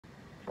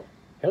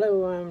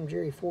Hello, I'm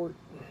Jerry Fort.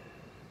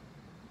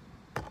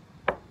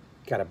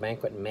 Got a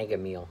Banquet mega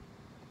meal.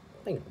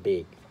 I think it's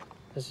big.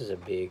 This is a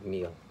big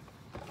meal.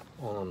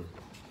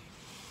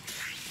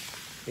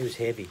 It was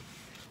heavy.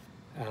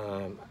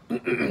 I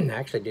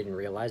actually didn't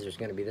realize it was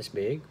going to be this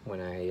big when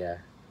I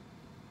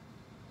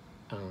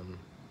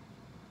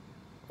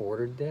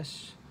ordered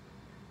this.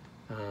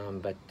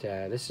 But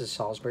this is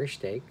Salisbury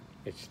steak.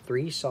 It's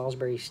 3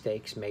 Salisbury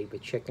steaks made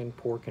with chicken,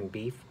 pork, and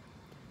beef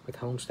with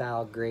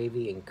home-style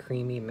gravy and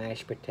creamy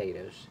mashed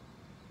potatoes.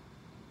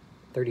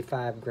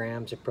 35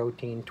 grams of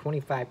protein,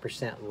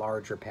 25%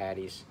 larger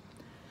patties.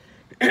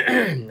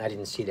 I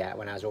didn't see that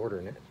when I was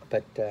ordering it,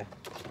 but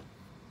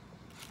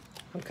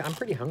I'm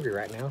pretty hungry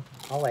right now.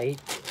 All I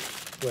ate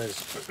was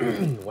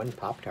 1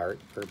 Pop-Tart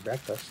for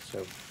breakfast,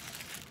 so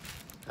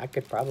I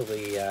could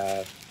probably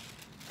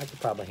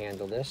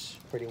handle this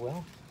pretty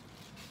well.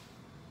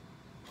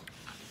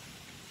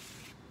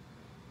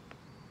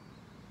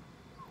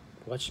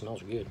 Well, it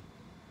smells good.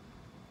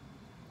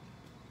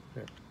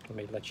 Here, let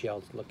me let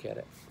y'all look at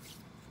it.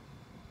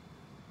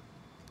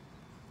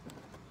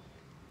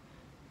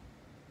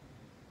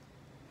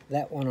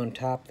 That one on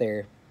top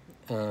there,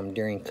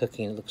 during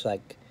cooking, it looks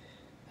like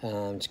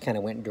it's kind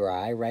of went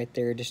dry right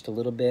there just a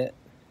little bit.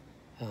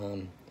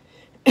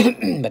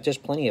 But there's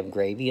plenty of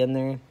gravy in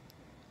there.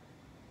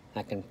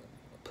 I can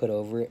put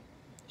over it,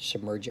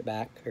 submerge it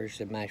back. There's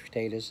the mashed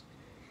potatoes.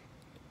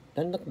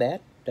 Doesn't look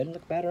bad. Doesn't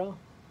look bad at all.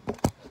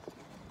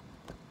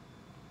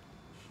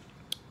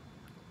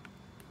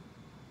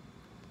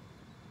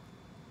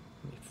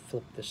 Let me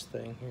flip this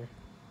thing here.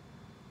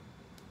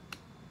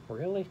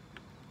 Really?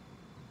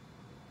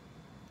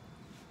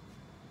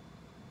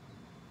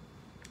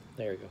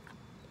 There you go.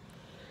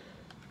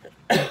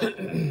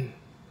 Kind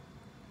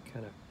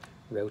of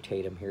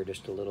rotate them here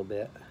just a little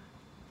bit.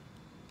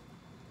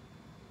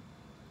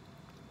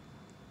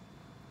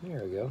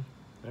 There we go.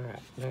 All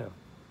right, now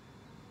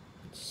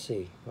let's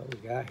see what we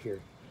got here.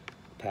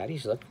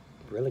 Patties look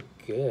really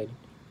good.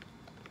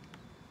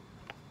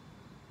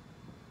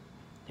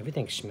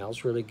 Everything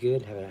smells really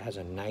good. It has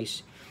a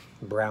nice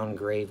brown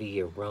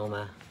gravy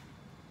aroma.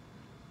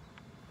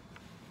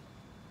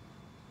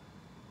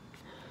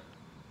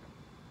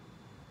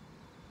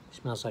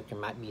 Smells like there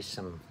might be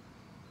some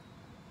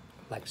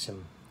au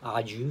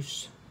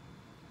juice.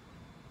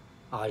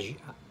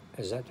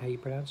 Is that how you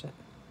pronounce it?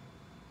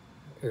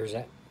 Or is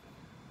that,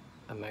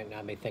 I might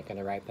not be thinking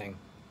the right thing.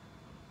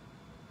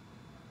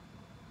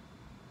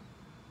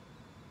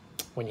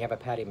 When you have a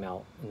patty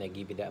melt and they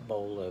give you that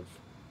bowl of,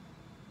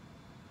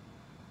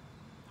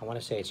 I want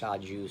to say it's au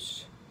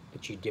juice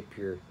that you dip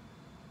your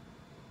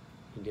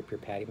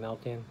patty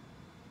melt in.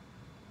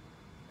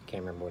 I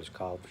can't remember what it's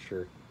called for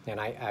sure. And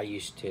I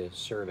used to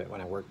serve it when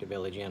I worked at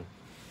Village Inn.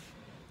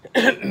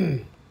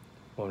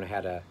 When I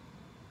had a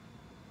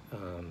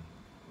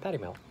patty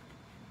melt.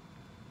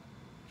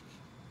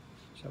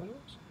 Is that what it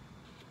was?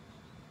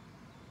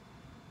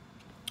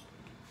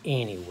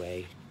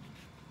 Anyway.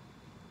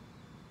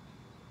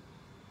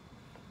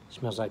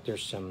 Smells like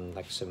there's some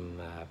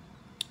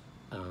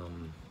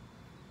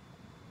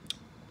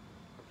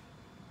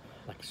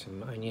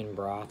onion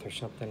broth or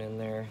something in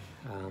there.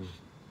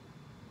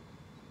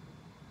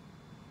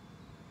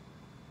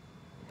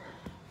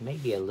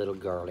 Maybe a little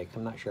garlic.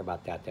 I'm not sure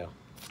about that though.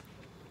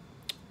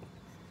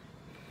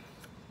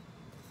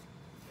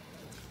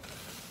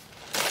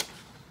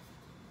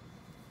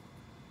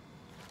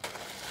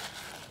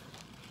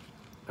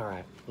 All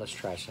right, let's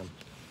try some.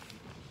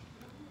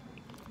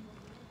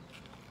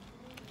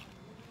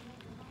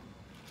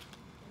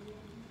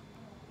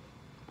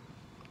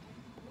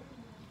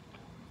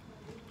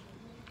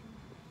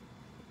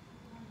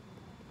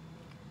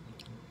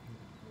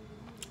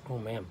 Oh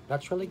man,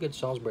 that's really good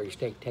Salisbury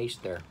steak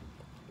taste there.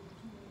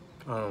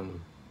 I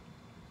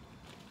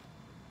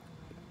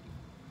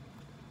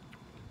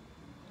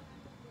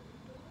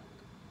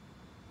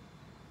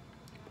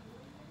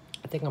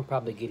think I'm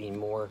probably getting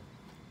more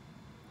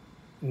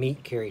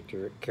meat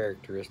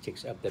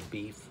characteristics of the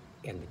beef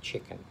and the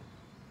chicken.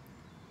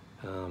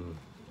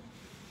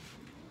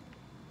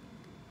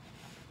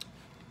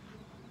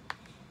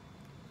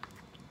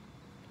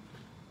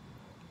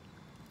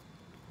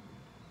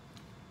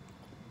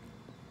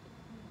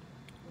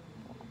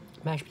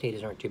 Mashed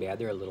potatoes aren't too bad.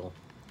 They're a little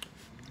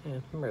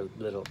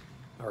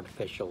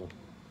artificial,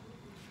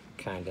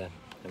 kinda.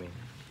 I mean,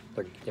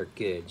 they're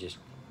good. Just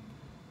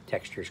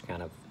texture's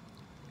kind of.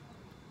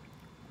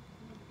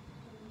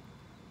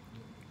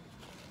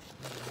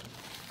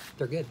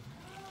 They're good.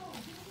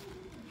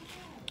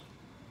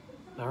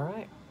 All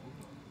right.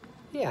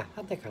 Yeah,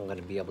 I think I'm going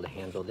to be able to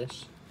handle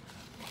this.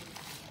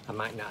 I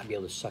might not be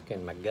able to suck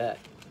in my gut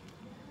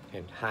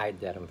and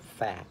hide that I'm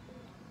fat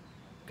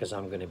because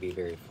I'm going to be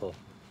very full.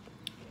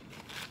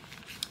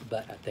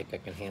 But I think I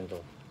can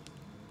handle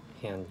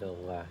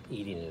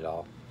eating it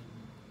all.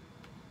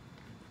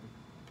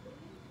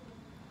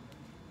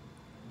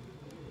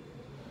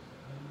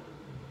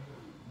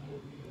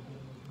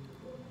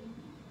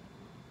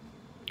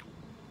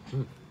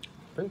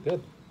 Pretty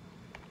good.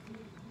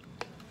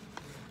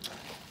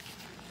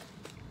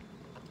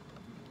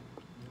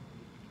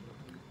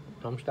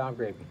 Home-style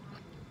gravy.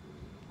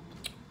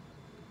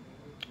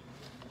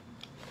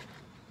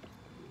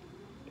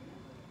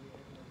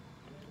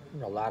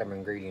 A lot of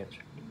ingredients.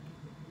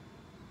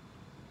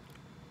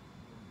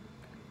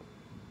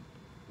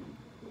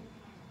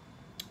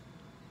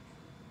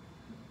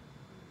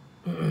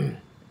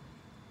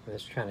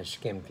 Let's try to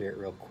skim through it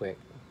real quick.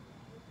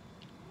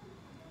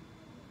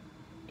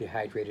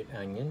 Dehydrated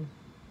onion.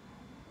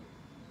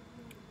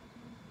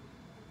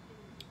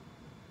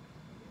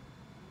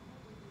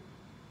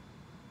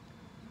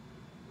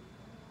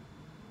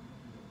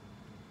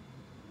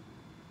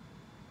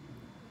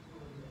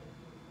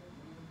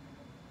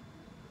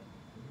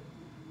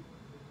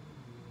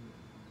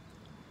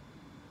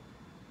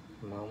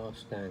 I'm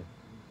almost done.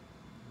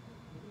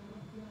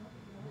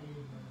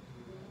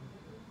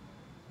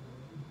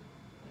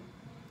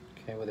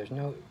 Okay, well there's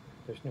no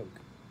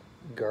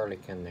garlic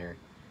in there,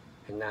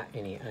 and not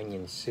any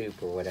onion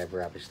soup or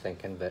whatever I was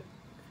thinking, but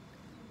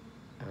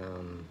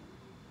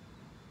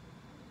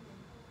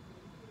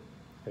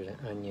there's an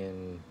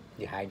onion,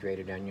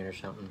 dehydrated onion or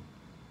something.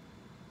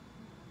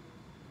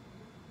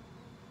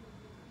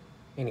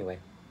 Anyway,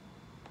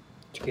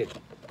 it's good.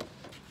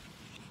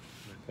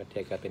 I'm not going to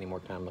take up any more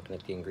time looking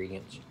at the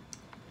ingredients.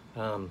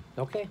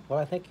 Okay, well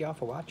I thank you all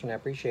for watching. I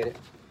appreciate it.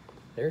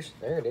 There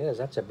it is.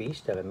 That's a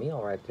beast of a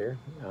meal right there.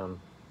 If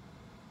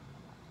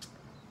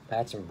I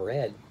had some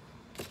bread,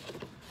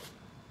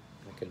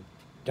 I could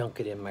dunk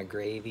it in my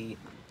gravy,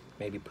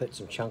 maybe put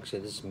some chunks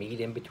of this meat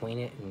in between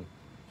it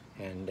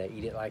and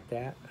eat it like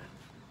that.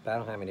 But I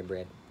don't have any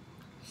bread,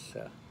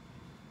 so.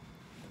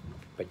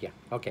 But yeah,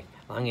 okay,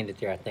 I'll end it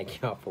there. I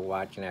thank you all for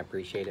watching. I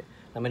appreciate it.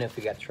 Let me know if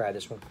you got to try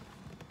this one.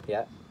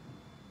 Yeah.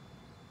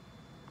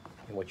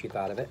 And what you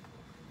thought of it.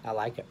 I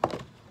like it.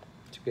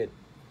 It's good.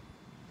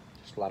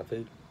 Just a lot of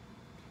food.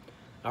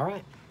 All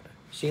right.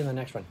 See you in the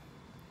next one.